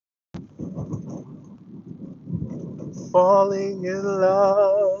falling in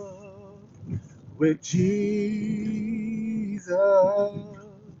love with Jesus,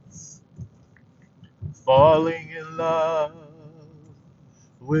 falling in love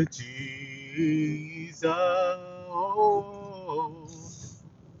with Jesus, oh,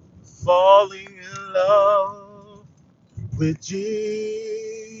 falling in love with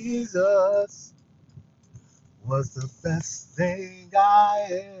Jesus was the best thing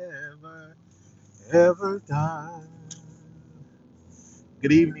I ever done.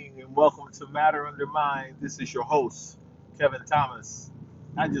 Good evening and welcome to Matter Undermined. This is your host, Kevin Thomas.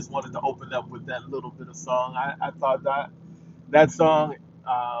 I just wanted to open up with that little bit of song. I thought that song,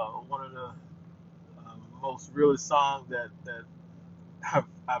 one of the most realest songs that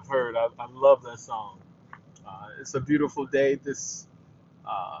I've heard. I love that song. It's a beautiful day, this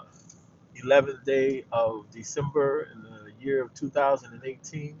uh, 11th day of December in the year of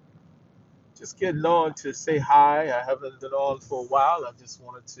 2018. Just getting on to say hi. I haven't been on for a while. I just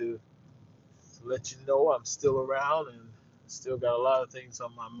wanted to let you know I'm still around and still got a lot of things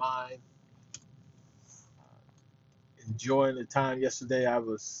on my mind. Enjoying the time yesterday. I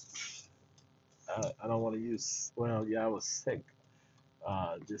don't want to use, well, yeah, I was sick,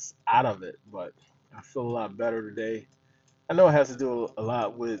 just out of it, but I feel a lot better today. I know it has to do a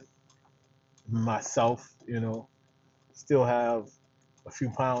lot with myself, still have a few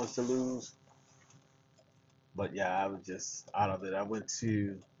pounds to lose, but yeah, I was just out of it. I went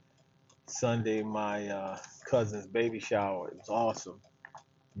to Sunday, my cousin's baby shower. It was awesome,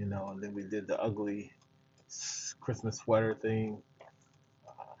 and then we did the ugly Christmas sweater thing.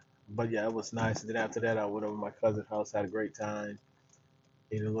 But yeah, it was nice. And then after that, I went over to my cousin's house, had a great time,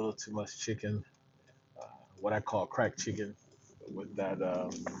 ate a little too much chicken, uh, what I call cracked chicken, with that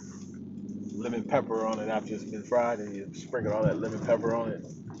lemon pepper on it after it's been fried, and you sprinkle all that lemon pepper on it.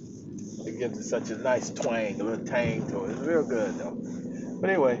 It gives it such a nice twang, a little tang to it. It's real good though. But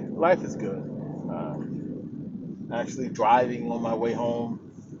anyway, life is good. Uh, Actually, driving on my way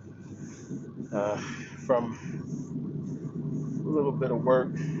home uh, from a little bit of work,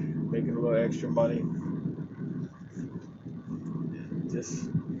 making a little extra money, just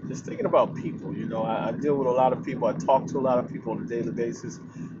just thinking about people. I deal with a lot of people. I talk to a lot of people on a daily basis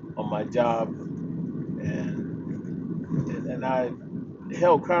on my job, and I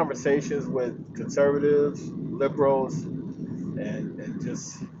held conversations with conservatives, liberals, and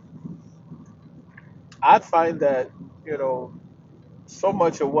just I find that you know so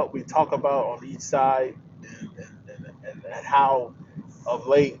much of what we talk about on each side, and how of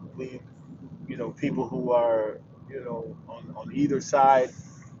late we people who are on either side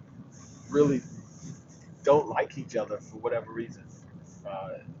really don't like each other for whatever reason. Uh,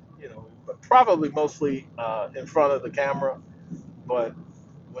 but probably mostly in front of the camera, but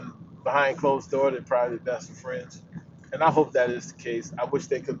when behind closed door, they're probably best of friends. And I hope that is the case. I wish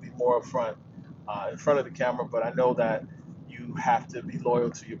they could be more upfront in front of the camera, but I know that you have to be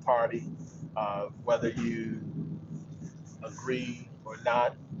loyal to your party, whether you agree or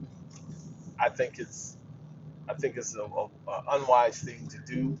not. I think it's a unwise thing to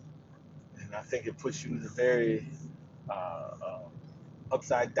do, and I think it puts you in a very uh, uh,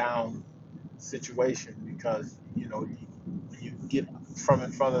 upside down situation because you get from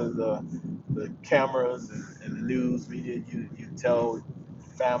in front of the cameras and the news media, you tell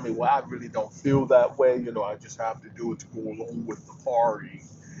family, well, I really don't feel that way. I just have to do it to go along with the party,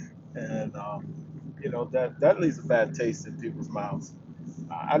 and that leaves a bad taste in people's mouths.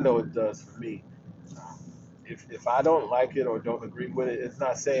 I know it does for me. Um, if I don't like it or don't agree with it, it's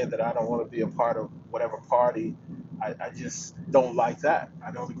not saying that I don't want to be a part of whatever party. I just don't like that.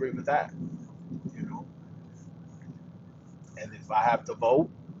 I don't agree with that. You know, and if I have to vote,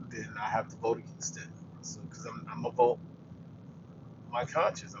 then I have to vote against it. So, because I'm gonna vote my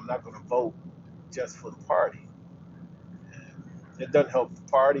conscience. I'm not gonna vote just for the party. And it doesn't help the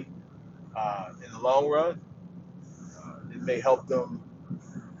party in the long run. It may help them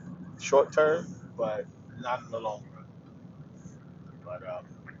short term, but not in the long run. But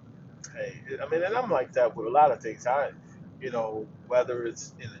hey, I mean, and I'm like that with a lot of things. Whether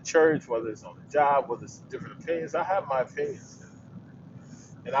it's in the church, whether it's on the job, whether it's different opinions, I have my opinions,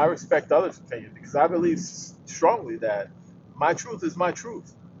 and I respect others' opinions because I believe strongly that my truth is my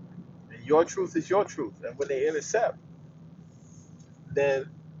truth, and your truth is your truth. And when they intercept, then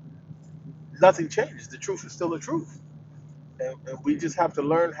nothing changes. The truth is still the truth, and we just have to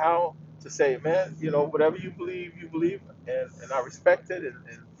learn how to say, man, whatever you believe, and I respect it,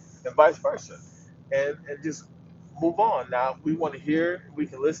 and vice versa, and just move on. Now, if we want to hear, we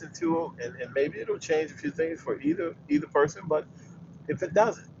can listen to them, and maybe it'll change a few things for either person. But if it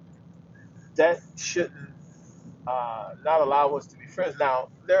doesn't, that shouldn't not allow us to be friends. Now,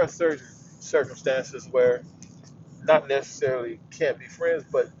 there are certain circumstances where not necessarily can't be friends,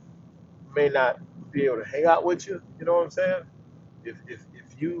 but may not be able to hang out with you. You know what I'm saying? If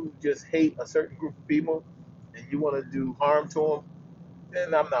you just hate a certain group of people and you want to do harm to them,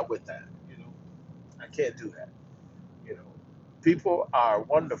 then I'm not with that. You know, I can't do that. You know, people are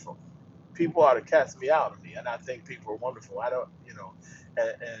wonderful. People are to cast me out of me, and I think people are wonderful. I don't, you know,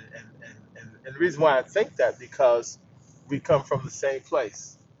 and the reason why I think that because we come from the same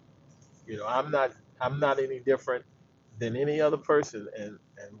place. You know, I'm not any different than any other person, and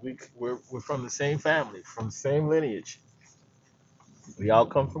we're from the same family, from the same lineage. We all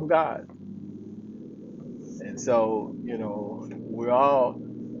come from God, and so you know we're all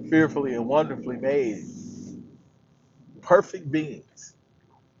fearfully and wonderfully made, perfect beings.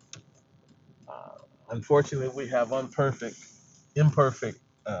 Uh, Unfortunately, we have imperfect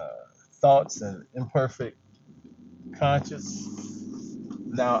uh, thoughts and imperfect conscience.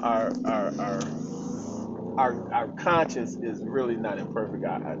 Now, our conscience is really not imperfect.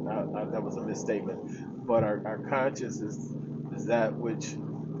 That was a misstatement. But our conscience is that which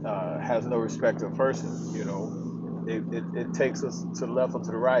has no respect of person. You know, it takes us to the left or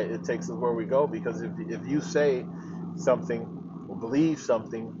to the right. It takes us where we go because if you say something or believe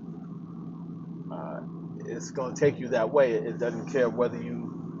something, uh, it's going to take you that way. It doesn't care whether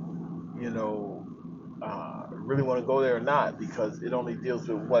you know really want to go there or not because it only deals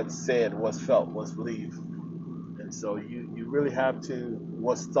with what's said, what's felt, what's believed. And so you really have to,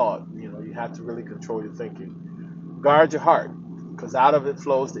 what's thought, you know, you have to really control your thinking. Guard your heart, because out of it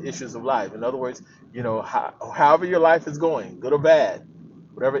flows the issues of life. In other words, you know, however your life is going, good or bad,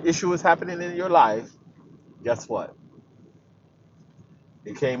 whatever issue is happening in your life, guess what?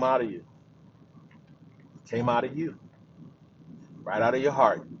 It came out of you. It came out of you, right out of your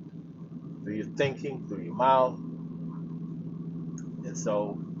heart, through your thinking, through your mouth. And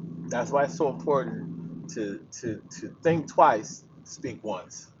so that's why it's so important to think twice, speak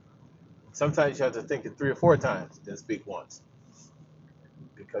once. Sometimes you have to think it 3 or 4 times, then speak once.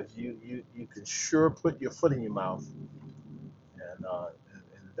 Because you can sure put your foot in your mouth, and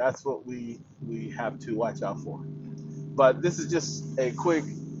that's what we have to watch out for. But this is just a quick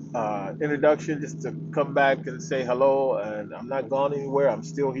introduction, just to come back and say hello. And I'm not gone anywhere. I'm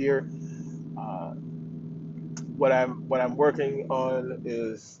still here. Uh, what I'm working on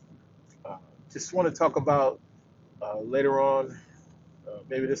is uh, just want to talk about later on,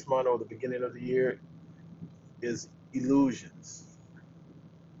 maybe this month or the beginning of the year, is illusions.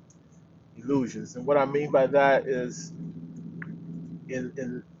 Illusions, and what I mean by that is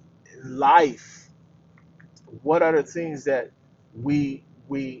in life, what are the things that we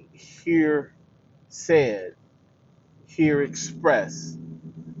hear said, hear expressed,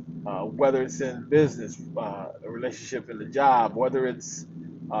 whether it's in business, a relationship in the job, whether it's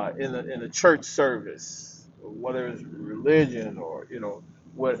in a church service, whether it's religion or you know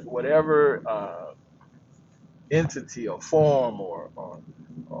whatever entity or form or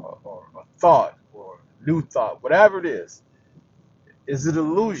a thought or new thought, whatever it is it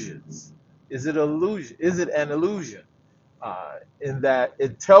illusions? Is it illusion? Is it an illusion? In that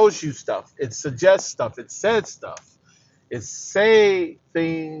it tells you stuff, it suggests stuff, it says stuff, it say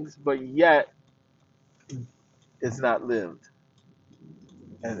things, but yet it's not lived.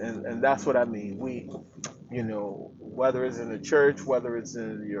 And that's what I mean. You know, whether it's in the church, whether it's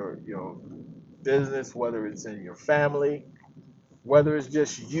in your business, whether it's in your family, whether it's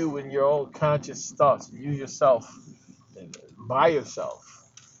just you and your own conscious thoughts, you yourself and by yourself,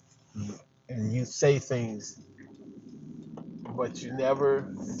 and you say things, but you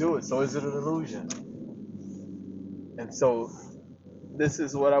never do it. So is it an illusion? And so this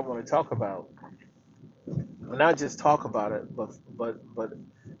is what I want to talk about. Not just talk about it, but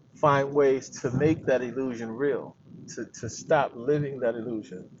find ways to make that illusion real, to stop living that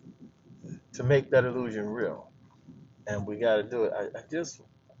illusion, to make that illusion real. And we got to do it. I just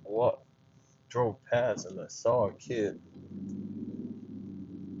walked, drove past and I saw a kid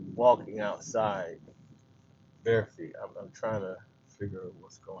walking outside bare feet. I'm trying to figure out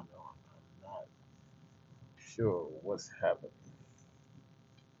what's going on. I'm not sure what's happening.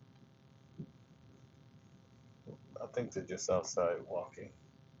 I think they're just outside walking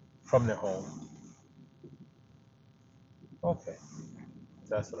from their home. Okay,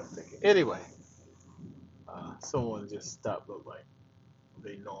 that's what I'm thinking. Anyway, someone just stopped, looked like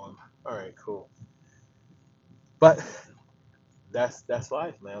they know him. All right, cool. But that's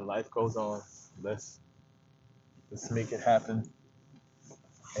life, man. Life goes on. Let's let's make it happen.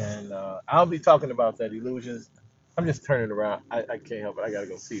 And I'll be talking about that illusions. I'm just turning around. I can't help it. I gotta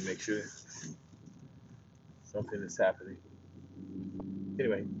go see, make sure. something is happening.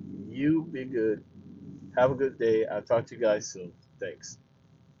 Anyway, you be good. Have a good day. I'll talk to you guys soon. Thanks.